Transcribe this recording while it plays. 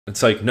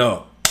It's like,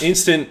 no,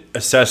 instant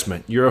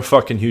assessment. You're a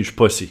fucking huge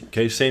pussy.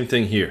 Okay, same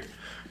thing here.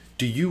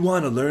 Do you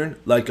want to learn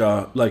like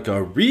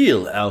a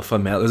real alpha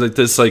male? There's like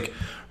this like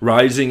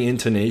rising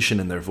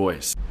intonation in their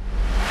voice.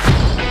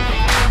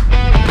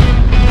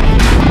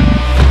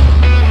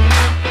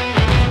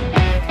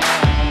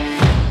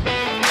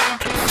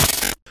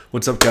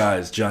 What's up,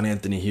 guys? John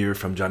Anthony here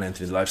from John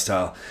Anthony's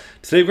Lifestyle.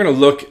 Today we're going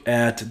to look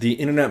at the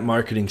internet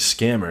marketing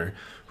scammer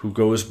who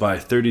goes by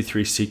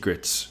 33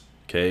 Secrets,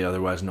 okay,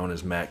 otherwise known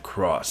as Matt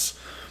Cross.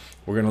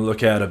 We're going to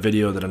look at a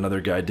video that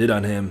another guy did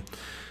on him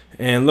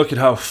and look at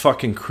how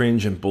fucking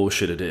cringe and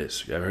bullshit it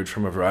is. I've heard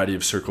from a variety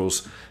of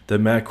circles that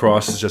Matt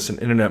Cross is just an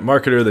internet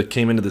marketer that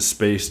came into this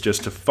space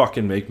just to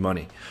fucking make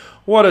money.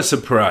 What a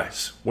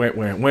surprise.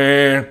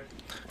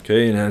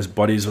 Okay, and has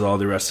buddies with all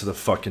the rest of the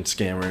fucking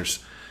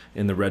scammers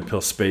in the red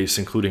pill space,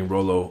 including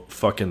Rolo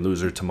fucking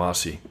loser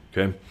Tomasi.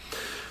 Okay,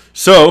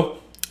 so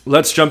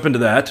let's jump into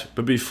that.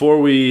 But before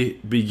we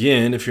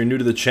begin, if you're new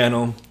to the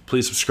channel,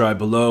 please subscribe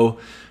below,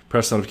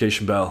 press the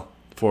notification bell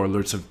for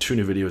alerts of 2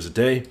 new videos a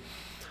day.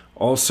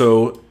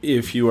 Also,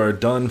 if you are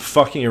done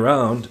fucking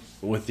around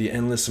with the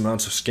endless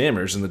amounts of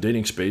scammers in the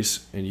dating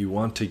space and you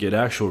want to get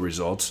actual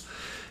results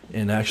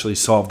and actually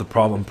solve the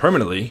problem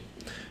permanently,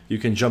 you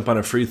can jump on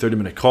a free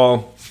 30-minute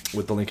call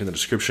with the link in the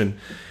description,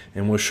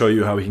 and we'll show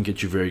you how we can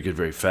get you very good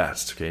very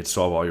fast, okay, and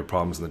solve all your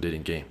problems in the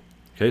dating game.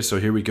 Okay, so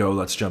here we go.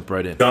 Let's jump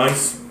right in.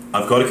 Guys,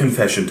 I've got a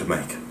confession to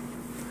make.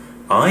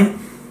 I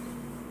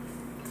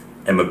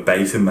am a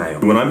beta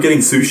male. When I'm getting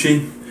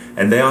sushi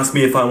and they ask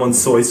me if I want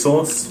soy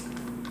sauce,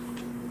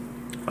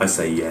 I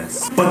say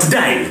yes. But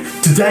today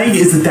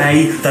is the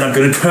day that I'm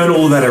going to turn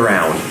all of that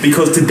around,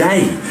 because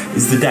today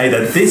is the day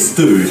that this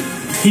dude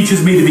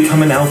teaches me to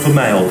become an alpha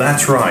male.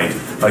 That's right,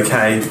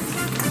 okay?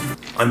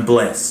 I'm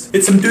blessed.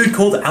 It's some dude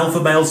called Alpha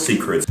Male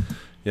Secrets.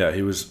 Yeah,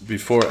 he was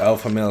before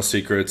Alpha Male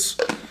Secrets,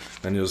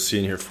 and you'll see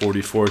in here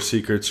 44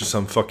 Secrets or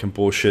some fucking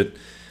bullshit,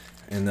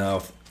 and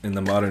now in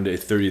the modern day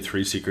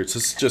 33 Secrets.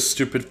 This is just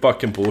stupid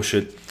fucking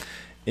bullshit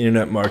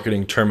internet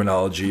marketing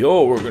terminology.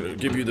 Oh, we're gonna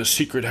give you the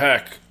secret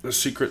hack, the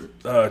secret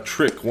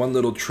trick, one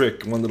little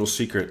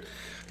secret.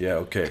 Yeah,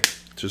 okay,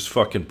 just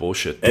fucking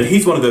bullshit. And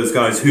he's one of those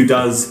guys who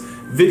does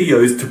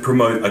videos to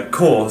promote a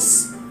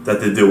course that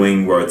they're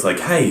doing where it's like,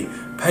 hey,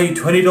 pay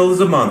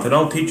 $20 a month and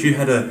I'll teach you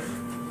how to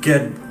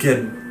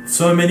get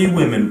so many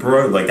women,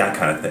 bro, like that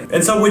kind of thing.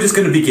 And so we're just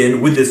going to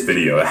begin with this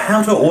video,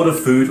 how to order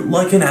food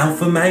like an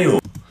alpha male.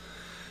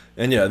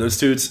 And yeah, those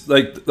dudes,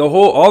 like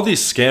all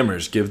these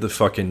scammers give the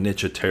fucking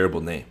niche a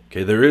terrible name.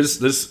 Okay,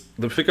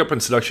 the pickup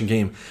and seduction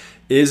game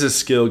is a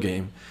skill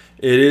game.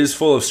 It is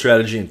full of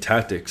strategy and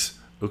tactics,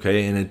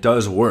 okay, and it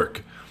does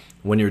work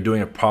when you're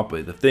doing it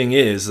properly. The thing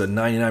is that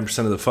 99%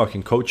 of the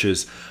fucking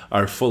coaches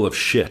are full of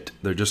shit.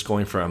 They're just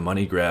going for a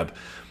money grab.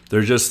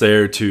 They're just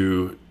there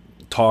to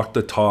talk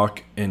the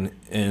talk and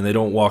they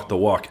don't walk the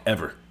walk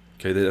ever.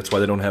 Okay, that's why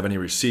they don't have any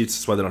receipts.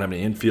 That's why they don't have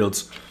any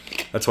infields.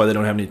 That's why they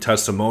don't have any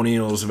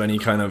testimonials of any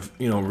kind of,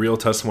 real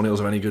testimonials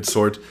of any good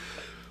sort.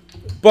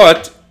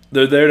 But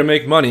they're there to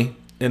make money,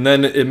 and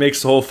then it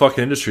makes the whole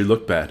fucking industry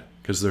look bad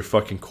because they're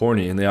fucking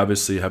corny and they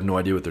obviously have no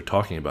idea what they're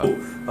talking about.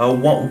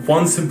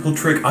 One simple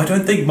trick. I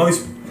don't think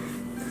most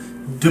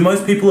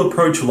people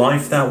approach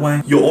life that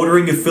way? You're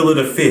ordering a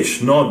fillet of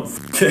fish, not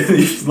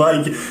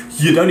like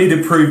you don't need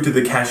to prove to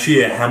the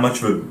cashier how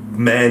much of a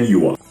man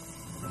you are.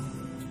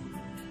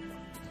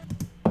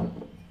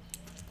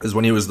 This is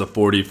when he was the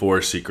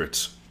 44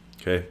 Secrets,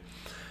 okay?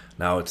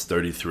 Now it's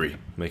 33,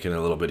 making it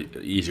a little bit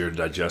easier to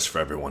digest for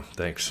everyone.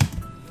 Thanks.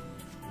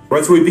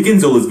 Right, so he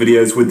begins all his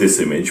videos with this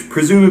image,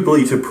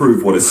 presumably to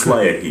prove what a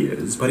slayer he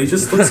is, but he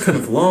just looks kind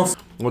of lost.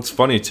 What's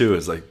funny too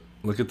is, like,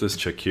 look at this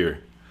chick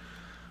here.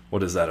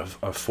 What is that,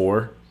 a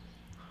 4?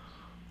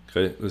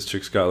 Okay, this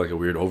chick's got like a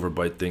weird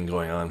overbite thing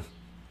going on.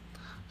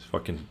 It's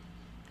fucking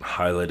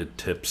highlighted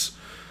tips.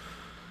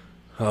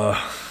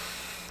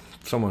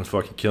 Someone's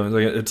fucking killing.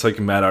 It's like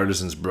Matt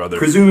Artisan's brother.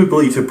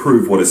 Presumably to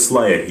prove what a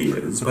slayer he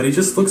is, but he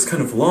just looks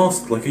kind of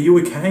lost. Like, are you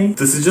okay?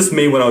 This is just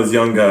me when I was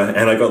younger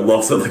and I got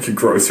lost at like a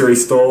grocery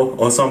store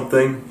or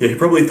something. Yeah, he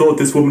probably thought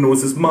this woman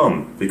was his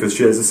mum because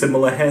she has a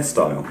similar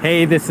hairstyle.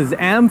 Hey, this is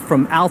Em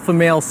from Alpha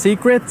Male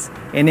Secrets,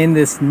 and in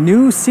this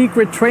new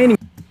secret training...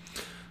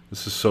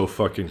 This is so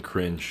fucking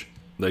cringe.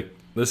 Like,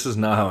 this is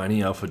not how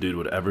any alpha dude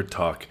would ever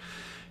talk.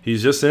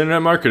 He's just an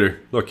internet marketer.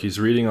 Look, he's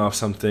reading off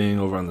something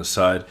over on the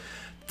side.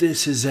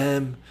 This is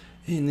Em,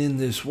 and in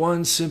this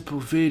one simple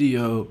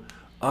video,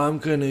 I'm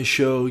gonna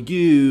show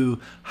you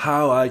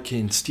how I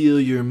can steal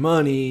your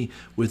money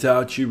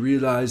without you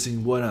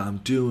realizing what I'm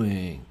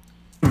doing.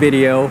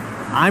 Video,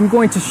 I'm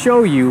going to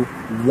show you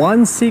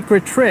one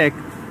secret trick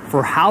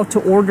for how to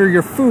order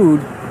your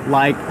food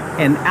like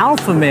an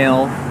alpha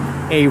male,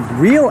 a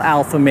real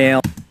alpha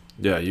male.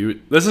 Yeah,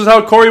 this is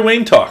how Corey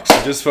Wayne talks.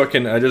 I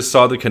just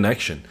saw the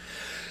connection.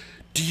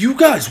 Do you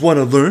guys want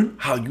to learn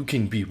how you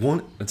can be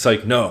one? It's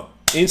like, no.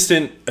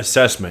 Instant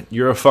assessment.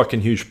 You're a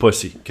fucking huge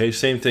pussy. Okay,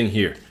 same thing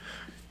here.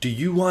 Do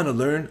you want to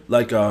learn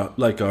like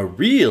a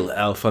real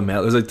alpha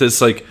male? There's like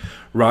this like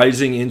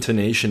rising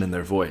intonation in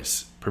their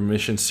voice,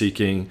 permission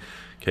seeking,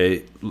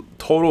 Okay,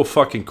 total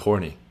fucking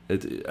corny.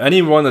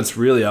 Anyone that's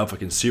really alpha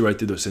can see right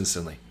through this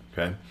instantly.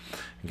 Okay,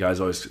 and guys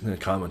always in the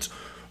comments,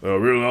 a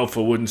real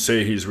alpha wouldn't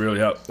say he's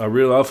really alpha. A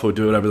real alpha would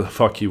do whatever the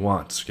fuck he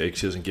wants. Okay,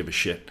 because he doesn't give a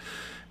shit.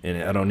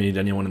 And I don't need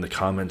anyone in the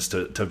comments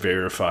to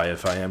verify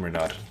if I am or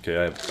not. Okay,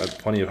 I have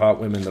plenty of hot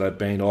women that I've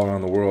banged all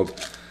around the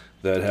world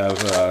that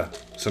have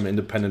some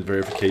independent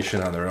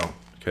verification on their own.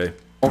 Okay,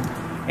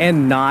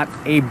 and not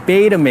a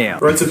beta male.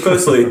 Right. So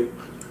firstly,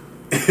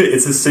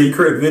 it's a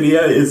secret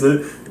video.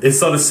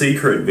 It's not a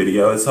secret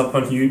video. It's up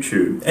on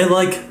YouTube. And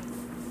like,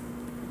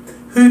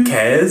 who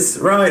cares,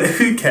 right?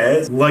 Who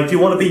cares? Like, do you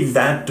want to be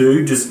that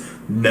dude? Just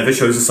never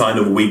shows a sign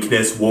of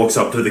weakness. Walks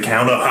up to the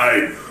counter.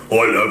 Hey,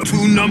 I love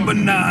 2 number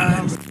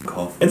 9s.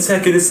 And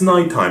second, it's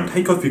nighttime.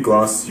 Take off your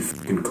glasses, you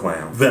fucking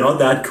clown. They're not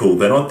that cool.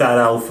 They're not that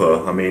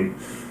alpha. I mean,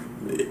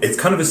 it's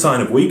kind of a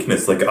sign of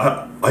weakness. Like,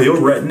 are your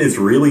retinas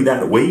really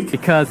that weak?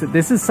 Because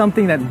this is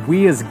something that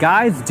we as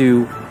guys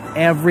do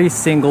every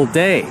single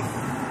day.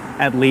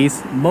 At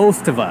least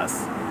most of us.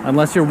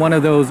 Unless you're one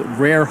of those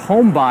rare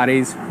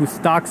homebodies who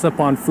stocks up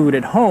on food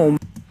at home.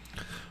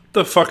 What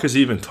the fuck is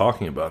he even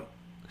talking about?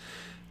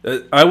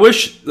 I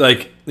wish,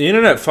 like, the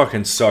internet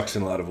fucking sucks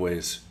in a lot of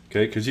ways.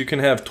 Okay, because you can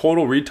have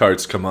total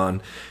retards come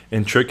on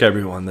and trick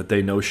everyone that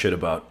they know shit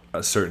about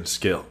a certain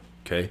skill.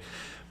 Okay,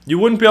 you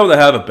wouldn't be able to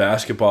have a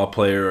basketball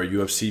player or a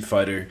UFC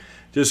fighter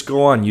just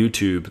go on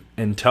YouTube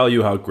and tell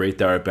you how great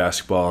they are at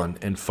basketball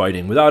and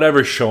fighting without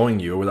ever showing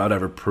you or without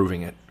ever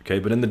proving it. Okay,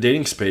 but in the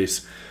dating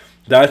space,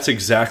 that's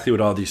exactly what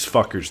all these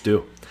fuckers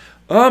do.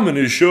 I'm going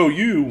to show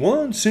you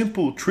one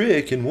simple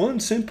trick and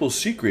one simple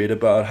secret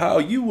about how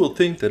you will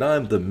think that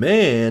I'm the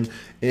man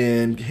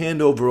and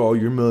hand over all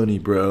your money,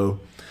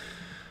 bro.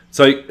 It's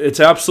like, it's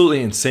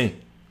absolutely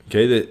insane.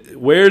 Okay,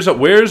 where's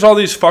all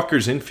these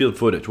fuckers infield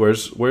footage?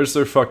 Where's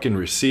their fucking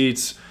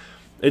receipts?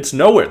 It's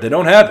nowhere. They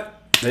don't have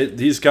it.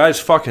 These guys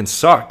fucking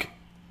suck,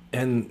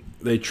 and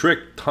they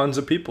trick tons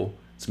of people.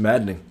 It's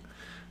maddening.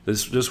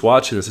 Just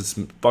watching this, it's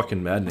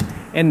fucking maddening.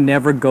 And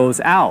never goes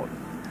out.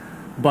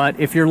 But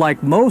if you're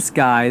like most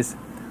guys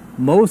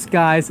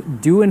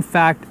do in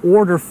fact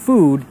order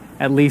food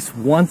at least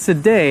once a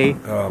day,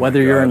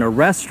 whether you're in a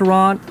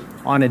restaurant,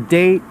 on a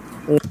date,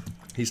 or...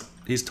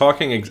 He's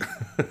talking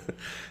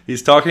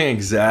he's talking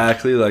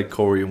exactly like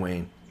Corey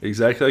Wayne.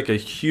 Exactly like a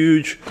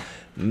huge,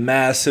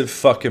 massive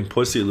fucking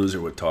pussy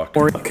loser would talk.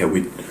 Okay,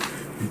 we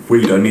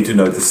don't need to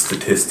know the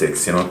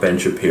statistics. You're not Ben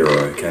Shapiro,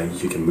 okay?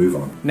 You can move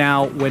on.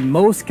 Now, when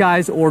most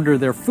guys order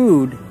their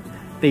food,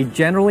 they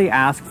generally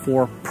ask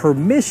for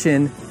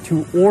permission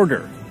to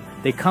order.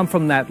 They come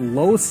from that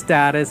low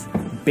status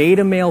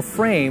beta male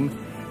frame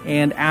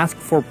and ask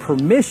for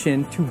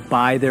permission to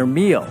buy their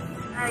meal.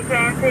 I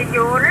can take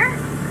your order?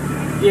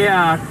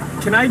 Yeah,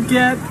 can I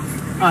get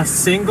a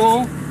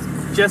single,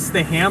 just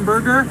the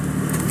hamburger?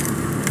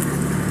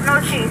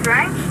 No cheese,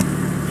 right?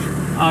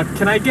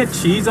 Can I get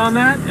cheese on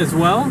that as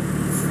well?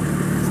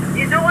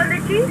 You don't want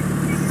the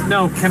cheese?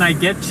 No, can I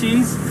get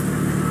cheese?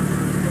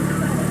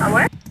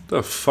 What?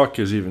 The fuck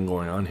is even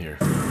going on here?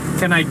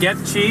 Can I get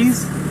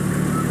cheese?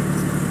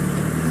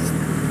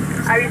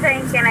 Are you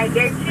saying, can I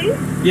get cheese?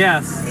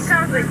 Yes. It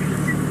comes with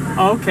cheese.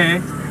 Okay.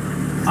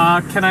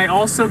 Can I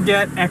also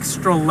get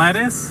extra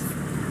lettuce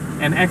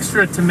and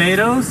extra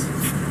tomatoes?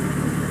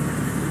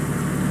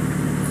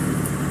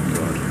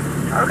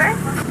 Okay.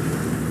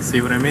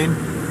 See what I mean?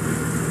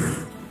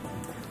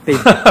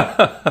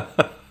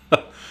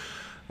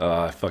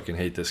 I fucking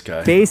hate this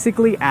guy.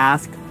 Basically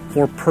ask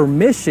for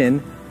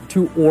permission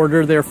to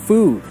order their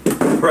food.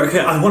 Right, okay,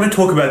 I want to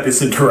talk about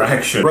this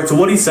interaction. Right, so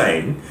what he's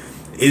saying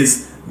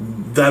is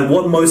that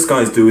what most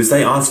guys do is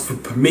they ask for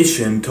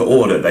permission to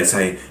order. They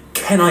say,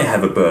 can I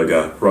have a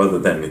burger, rather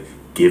than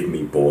give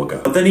me burger.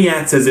 But then he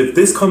acts as if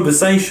this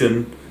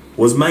conversation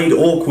was made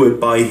awkward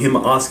by him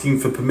asking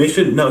for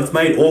permission. No, it's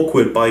made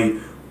awkward by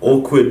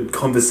awkward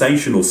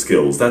conversational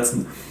skills.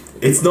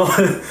 It's not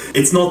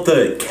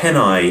the can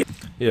I.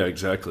 Yeah,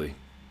 exactly.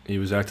 He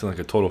was acting like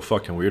a total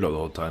fucking weirdo the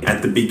whole time.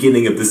 At the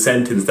beginning of the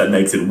sentence that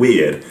makes it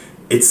weird.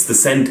 It's the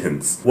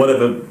sentence.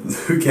 Whatever,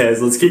 who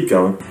cares? Let's keep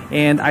going.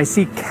 And I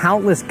see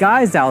countless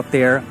guys out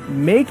there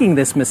making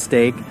this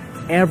mistake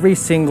every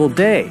single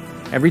day.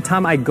 Every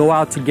time I go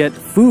out to get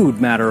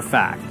food, matter of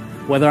fact.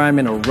 Whether I'm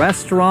in a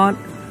restaurant,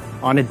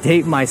 on a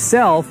date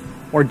myself,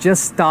 or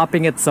just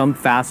stopping at some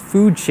fast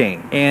food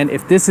chain. And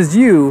if this is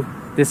you,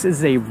 this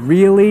is a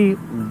really,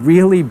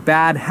 really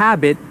bad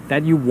habit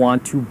that you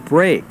want to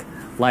break,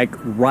 like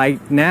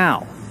right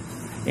now.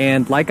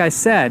 And like I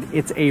said,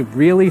 it's a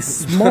really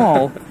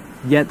small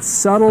yet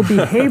subtle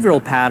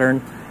behavioral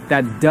pattern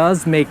that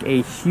does make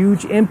a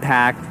huge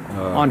impact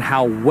on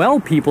how well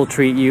people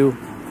treat you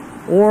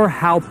or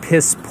how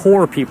piss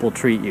poor people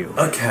treat you.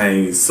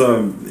 Okay,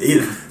 so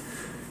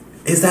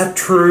is that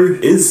true?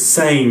 Is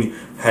saying,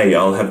 hey,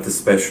 I'll have the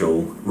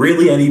special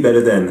really any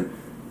better than,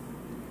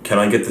 can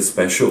I get the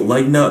special?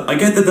 Like, no, I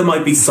get that there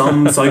might be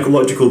some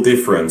psychological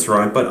difference,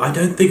 right? But I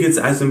don't think it's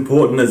as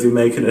important as you're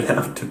making it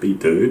out to be,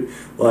 dude.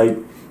 Like,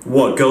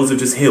 what, girls are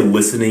just here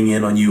listening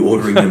in on you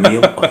ordering the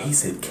meal? Oh, he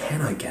said,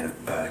 can I get a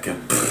burger?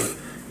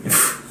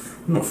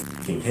 Not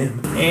fucking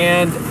him.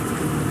 And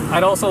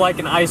I'd also like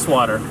an ice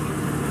water.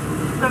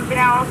 Something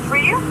else for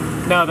you?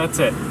 No, that's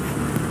it.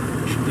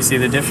 You see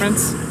the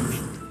difference?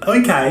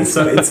 Okay,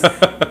 so it's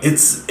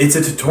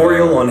a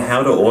tutorial on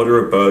how to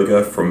order a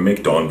burger from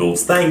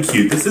McDonald's. Thank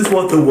you. This is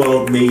what the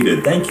world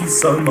needed. Thank you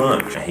so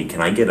much. Hey,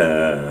 can I get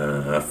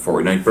a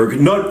Fortnite burger?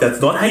 No,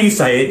 that's not how you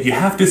say it. You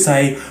have to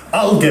say,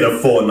 I'll get a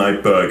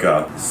Fortnite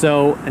burger.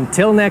 So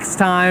until next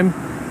time,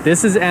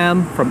 this is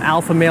M from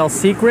Alpha Male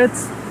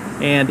Secrets.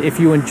 And if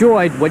you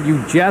enjoyed what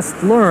you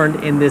just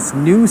learned in this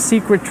new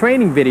secret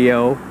training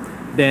video,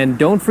 then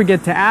don't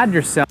forget to add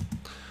yourself.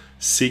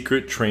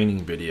 Secret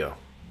training video.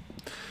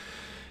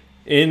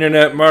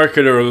 Internet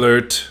marketer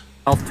alert.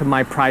 To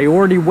my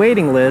priority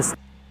waiting list.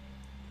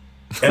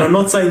 And I'm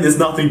not saying there's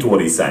nothing to what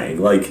he's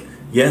saying. Like,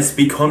 yes,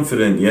 be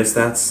confident. Yes,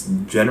 that's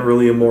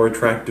generally a more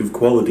attractive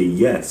quality.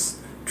 Yes,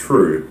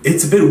 true.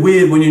 It's a bit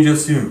weird when you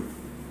just,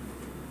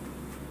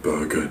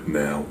 burger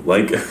now.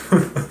 Like,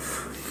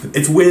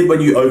 it's weird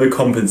when you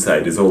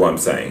overcompensate is all I'm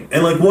saying.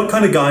 And like, what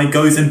kind of guy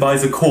goes and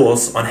buys a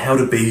course on how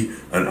to be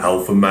an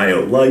alpha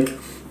male? Like,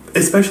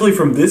 especially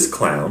from this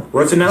clown.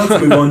 Right, so now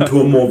let's move on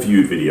to a more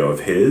viewed video of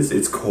his.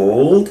 It's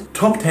called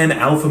Top 10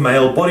 Alpha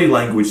Male Body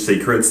Language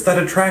Secrets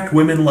That Attract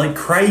Women Like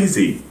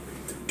Crazy.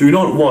 Do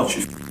not watch.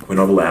 We're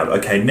not allowed.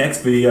 Okay,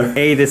 next video.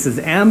 Hey, this is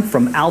M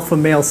from Alpha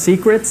Male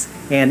Secrets,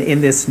 and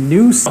in this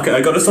new... Okay,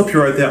 I gotta stop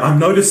you right there. I'm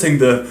noticing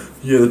the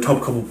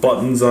top couple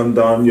buttons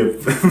undone.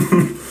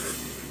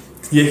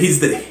 Yeah, he's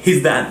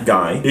that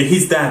guy. Yeah,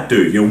 he's that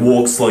dude.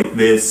 Walks like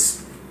this.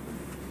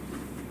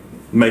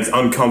 Makes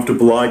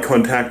uncomfortable eye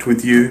contact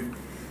with you.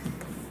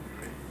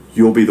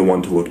 You'll be the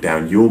one to look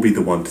down. You'll be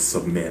the one to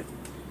submit.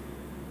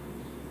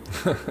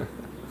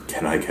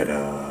 Can I get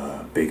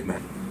a Big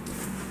Mac?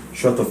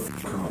 Shut the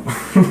fuck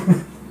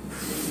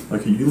up.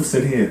 Okay, you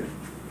listen here.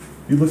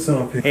 You listen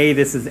up here. Hey,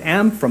 this is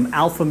M from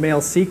Alpha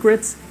Male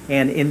Secrets,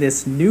 and in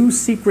this new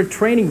secret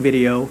training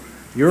video,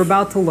 you're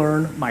about to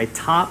learn my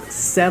top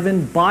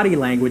 7 body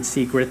language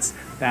secrets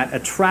that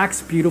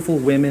attracts beautiful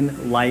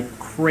women like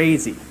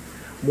crazy.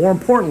 More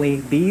importantly,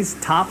 these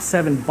top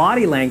 7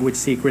 body language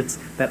secrets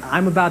that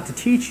I'm about to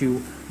teach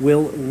you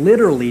will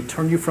literally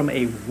turn you from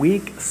a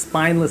weak,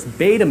 spineless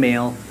beta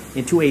male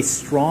into a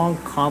strong,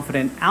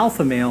 confident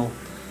alpha male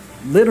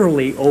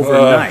literally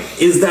overnight.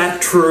 Is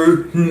that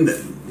true?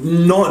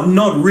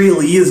 Not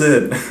really, is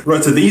it?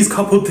 Right, so these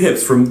couple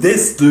tips from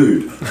this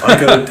dude are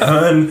gonna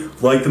turn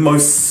like the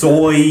most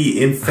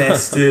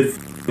soy-infested,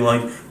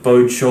 like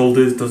bowed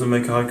shoulders, doesn't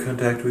make eye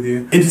contact with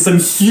you, into some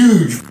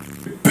huge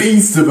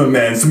beast of a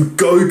man, some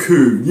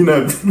Goku,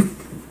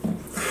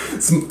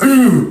 some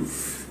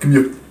give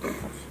me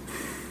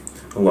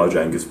a large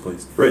Angus,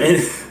 please. Right,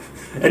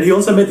 and he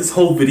also made this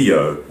whole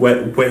video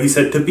where he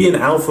said to be an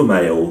alpha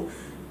male,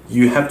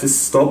 you have to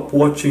stop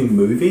watching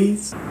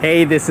movies.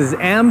 Hey, this is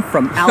M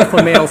from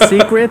Alpha Male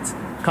Secrets,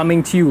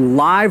 coming to you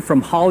live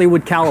from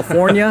Hollywood,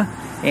 California,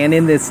 and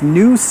in this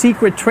new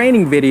secret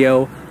training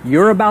video,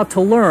 you're about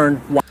to learn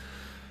why.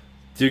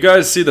 Do you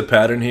guys see the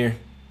pattern here?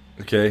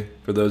 Okay,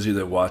 for those of you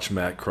that watch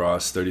Matt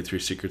Cross, 33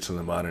 Secrets in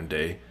the Modern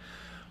Day,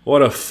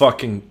 what a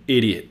fucking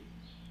idiot,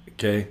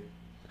 okay?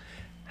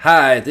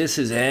 Hi, this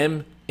is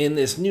M. In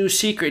this new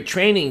secret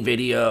training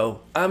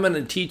video, I'm going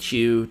to teach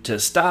you to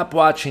stop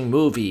watching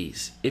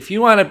movies. If you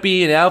want to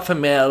be an alpha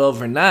male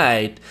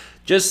overnight,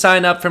 just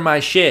sign up for my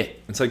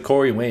shit. It's like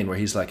Corey Wayne where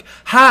he's like,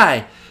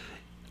 hi,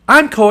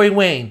 I'm Corey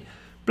Wayne,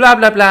 blah,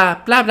 blah,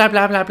 blah, blah, blah,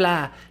 blah, blah,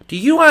 blah. Do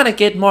you want to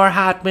get more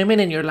hot women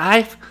in your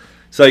life?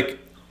 It's like,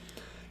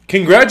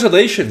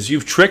 congratulations,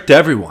 you've tricked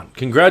everyone.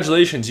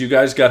 Congratulations, you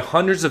guys got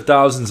hundreds of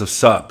thousands of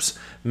subs,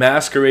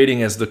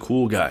 masquerading as the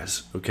cool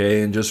guys,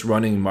 okay, and just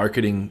running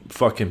marketing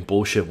fucking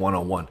bullshit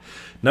 101.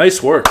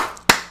 Nice work.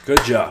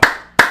 Good job.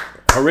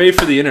 Hooray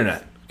for the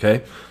internet, okay?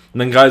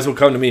 And then guys will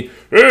come to me,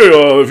 hey,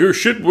 if your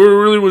shit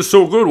really was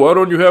so good, why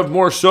don't you have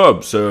more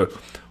subs?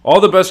 All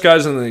the best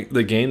guys in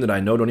the game that I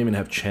know don't even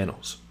have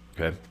channels,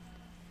 okay?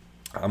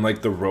 I'm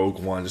like the rogue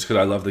one just because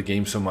I love the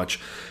game so much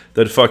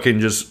that fucking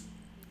just,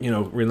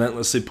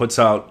 relentlessly puts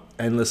out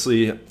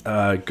endlessly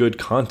good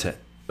content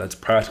that's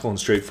practical and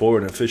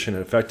straightforward and efficient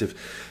and effective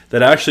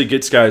that actually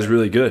gets guys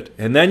really good.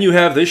 And then you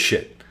have this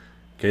shit,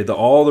 okay,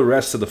 all the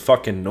rest of the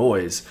fucking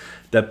noise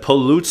that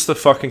pollutes the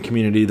fucking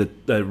community,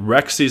 that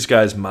wrecks these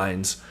guys'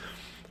 minds.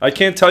 I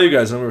can't tell you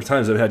guys the number of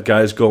times I've had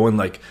guys go and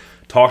like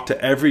talk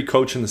to every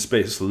coach in the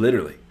space,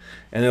 literally.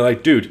 And they're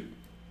like, dude,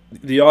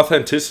 the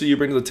authenticity you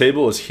bring to the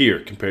table is here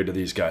compared to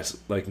these guys.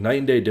 Like night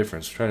and day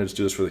difference. I'm trying to just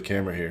do this for the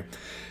camera here.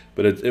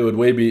 But it would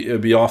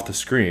be off the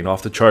screen,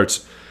 off the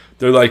charts.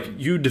 They're like,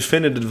 you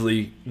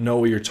definitively know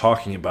what you're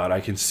talking about. I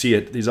can see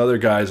it. These other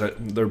guys,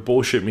 their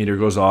bullshit meter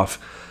goes off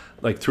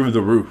like through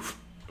the roof,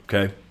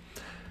 okay?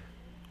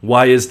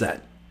 Why is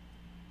that?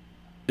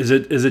 Is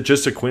it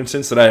just a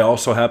coincidence that I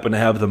also happen to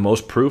have the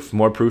most proof,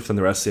 more proof than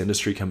the rest of the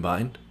industry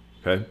combined,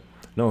 okay?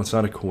 No, it's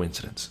not a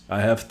coincidence.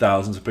 I have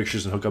thousands of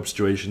pictures and hookup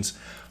situations,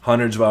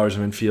 hundreds of hours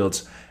of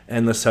infields,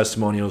 endless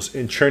testimonials,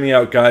 and churning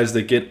out guys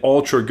that get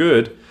ultra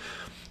good.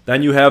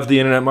 Then you have the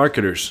internet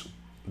marketers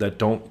that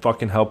don't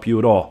fucking help you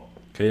at all.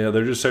 Okay,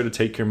 they're just there to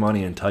take your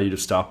money and tell you to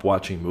stop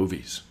watching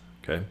movies.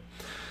 Okay,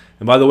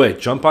 and by the way,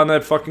 jump on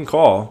that fucking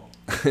call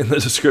in the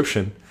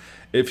description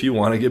if you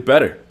want to get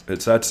better.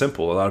 It's that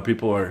simple. A lot of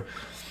people are,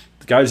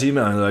 the guys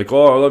emailing, they're like,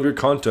 oh, I love your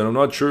content. I'm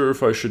not sure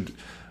if I should,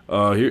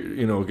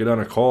 get on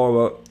a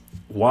call.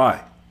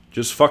 Why?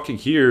 Just fucking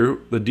hear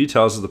the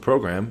details of the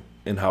program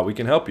and how we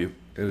can help you.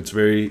 And it's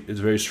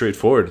very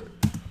straightforward.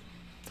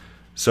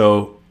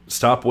 So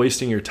stop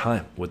wasting your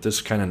time with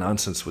this kind of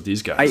nonsense with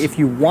these guys. If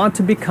you want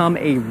to become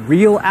a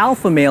real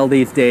alpha male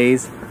these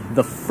days,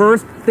 the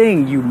first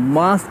thing you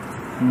must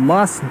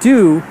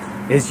do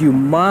is you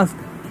must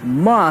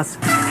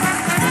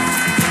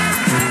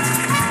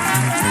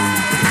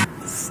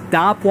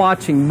stop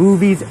watching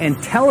movies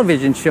and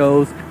television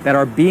shows that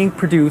are being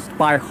produced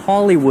by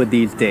Hollywood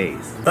these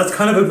days. That's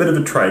kind of a bit of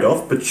a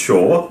trade-off, but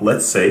sure,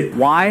 let's see.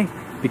 Why?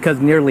 Because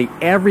nearly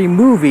every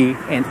movie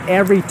and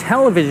every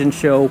television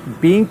show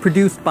being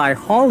produced by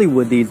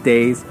Hollywood these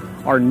days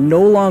are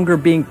no longer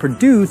being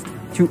produced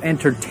to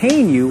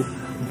entertain you,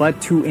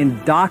 but to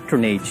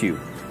indoctrinate you,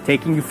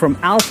 taking you from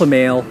alpha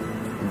male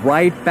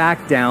right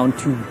back down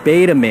to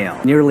beta male.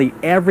 Nearly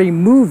every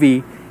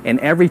movie and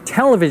every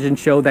television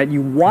show that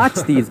you watch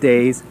these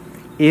days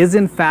is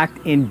in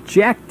fact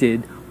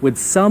injected with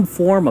some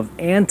form of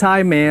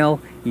anti-male,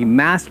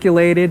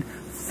 emasculated,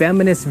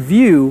 feminist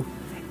view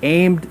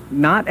aimed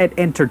not at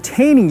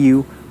entertaining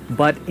you,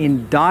 but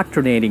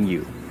indoctrinating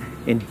you.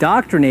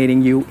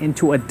 Indoctrinating you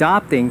into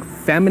adopting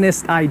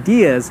feminist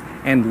ideas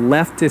and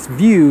leftist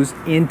views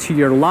into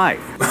your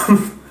life.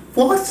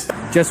 What?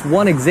 Just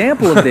one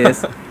example of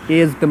this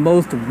is the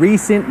most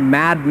recent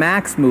Mad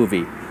Max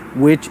movie,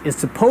 which is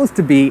supposed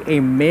to be a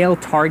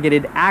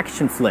male-targeted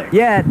action flick.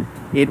 Yet,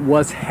 it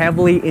was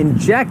heavily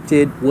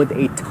injected with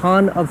a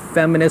ton of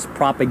feminist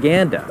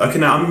propaganda. Okay,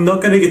 now I'm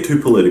not going to get too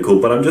political,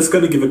 but I'm just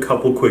going to give a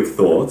couple quick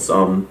thoughts.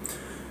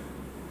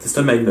 This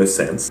don't make no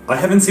sense. I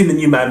haven't seen the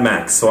new Mad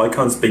Max, so I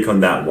can't speak on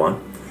that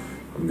one.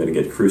 I'm going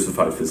to get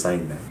crucified for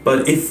saying that.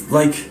 But if,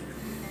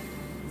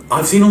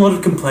 I've seen a lot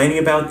of complaining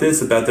about this,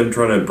 about them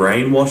trying to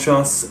brainwash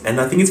us, and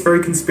I think it's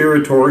very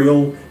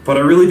conspiratorial, but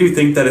I really do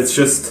think that it's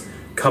just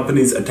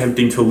companies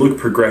attempting to look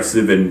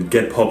progressive and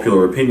get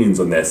popular opinions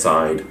on their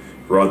side,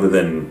 rather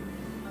than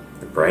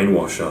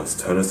brainwash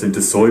us, turn us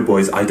into soy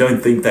boys. I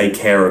don't think they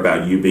care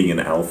about you being an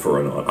alpha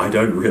or not. I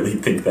don't really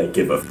think they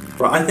give a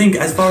f. I think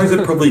as far as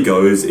it probably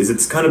goes, is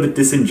it's kind of a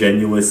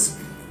disingenuous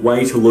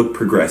way to look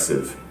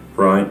progressive,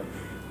 right?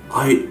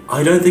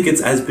 I don't think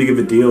it's as big of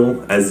a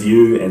deal as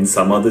you and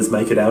some others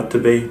make it out to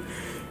be.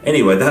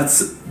 Anyway,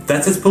 that's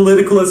as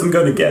political as I'm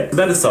going to get.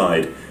 That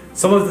aside,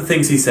 some of the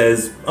things he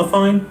says are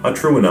fine, are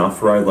true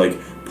enough, right? Like,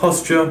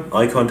 posture,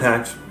 eye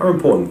contact are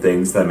important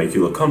things that make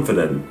you look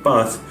confident,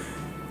 but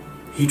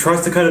he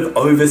tries to kind of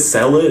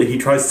oversell it. He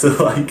tries to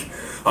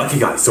okay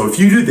guys, so if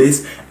you do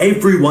this,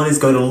 everyone is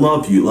going to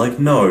love you. Like,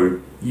 no,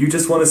 you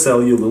just want to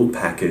sell your little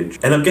package.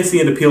 And I'm guessing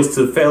it appeals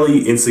to fairly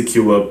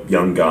insecure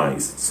young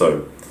guys,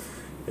 so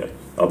yeah,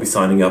 I'll be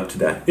signing up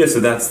today. Yeah, so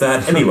that's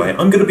that. Anyway,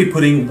 I'm going to be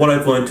putting what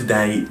I've learned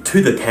today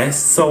to the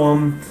test,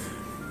 so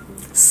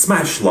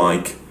smash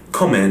like,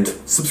 comment,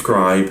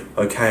 subscribe,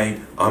 okay?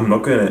 I'm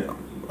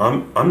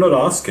not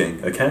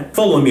asking, okay?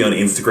 Follow me on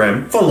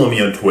Instagram, follow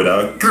me on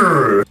Twitter.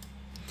 Grr.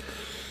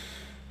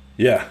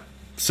 Yeah.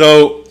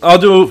 So I'll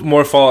do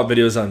more follow-up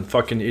videos on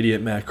fucking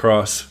idiot Matt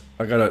Cross.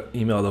 I got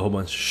emailed a whole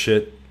bunch of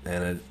shit,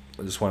 and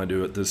I just want to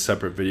do this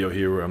separate video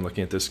here where I'm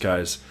looking at this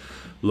guy's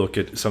look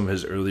at some of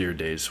his earlier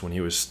days when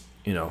he was,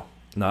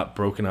 not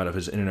broken out of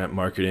his internet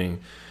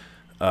marketing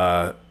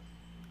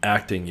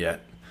acting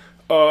yet.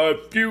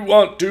 If you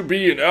want to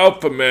be an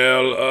alpha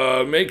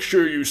male, make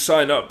sure you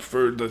sign up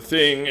for the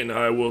thing and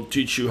I will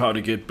teach you how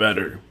to get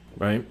better,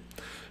 right?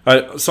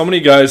 So many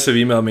guys have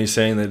emailed me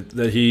saying that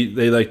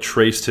they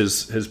traced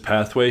his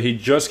pathway. He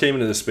just came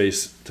into this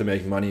space to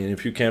make money, and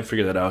if you can't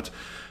figure that out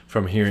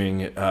from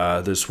hearing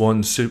this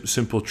one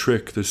simple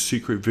trick, this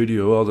secret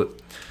video, all that,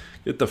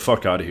 get the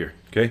fuck out of here,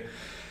 okay?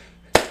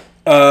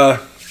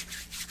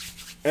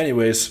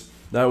 Anyways,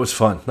 that was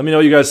fun. Let me know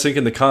what you guys think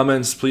in the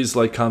comments. Please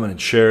like, comment, and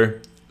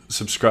share.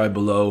 Subscribe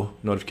below,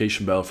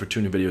 notification bell for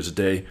 2 new videos a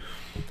day.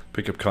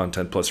 Pick up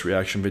content plus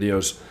reaction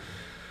videos.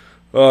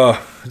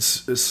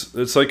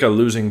 It's like a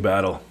losing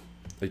battle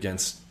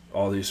against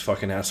all these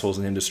fucking assholes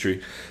in the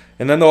industry.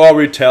 And then they'll all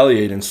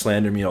retaliate and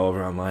slander me all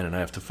over online, and I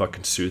have to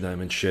fucking sue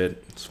them and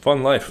shit. It's a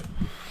fun life.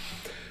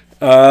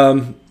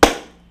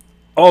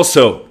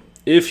 Also,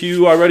 if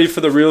you are ready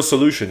for the real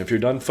solution, if you're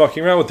done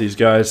fucking around with these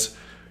guys,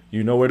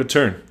 you know where to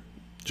turn.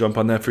 Jump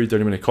on that free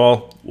 30-minute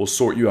call. We'll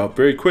sort you out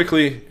very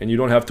quickly, and you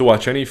don't have to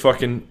watch any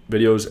fucking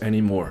videos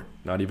anymore.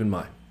 Not even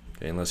mine.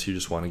 Okay, unless you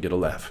just want to get a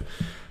laugh.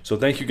 So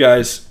thank you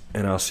guys,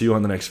 and I'll see you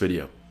on the next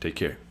video. Take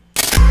care.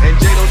 And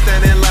J don't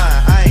stand in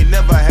line. I ain't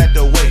never had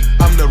to wait.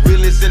 I'm the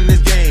realest in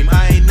this game.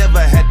 I ain't never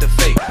had to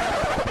fake.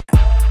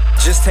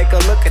 Just take a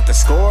look at the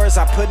scores.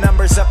 I put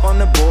numbers up on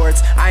the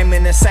boards. I'm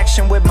in a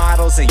section with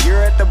models, and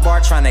you're at the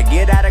bar trying to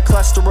get out a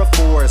cluster of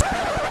 4s.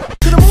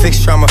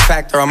 Fixture, I'm a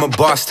factor, I'm a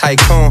boss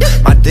tycoon.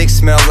 My dick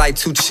smell like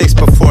 2 chicks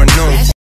before noon.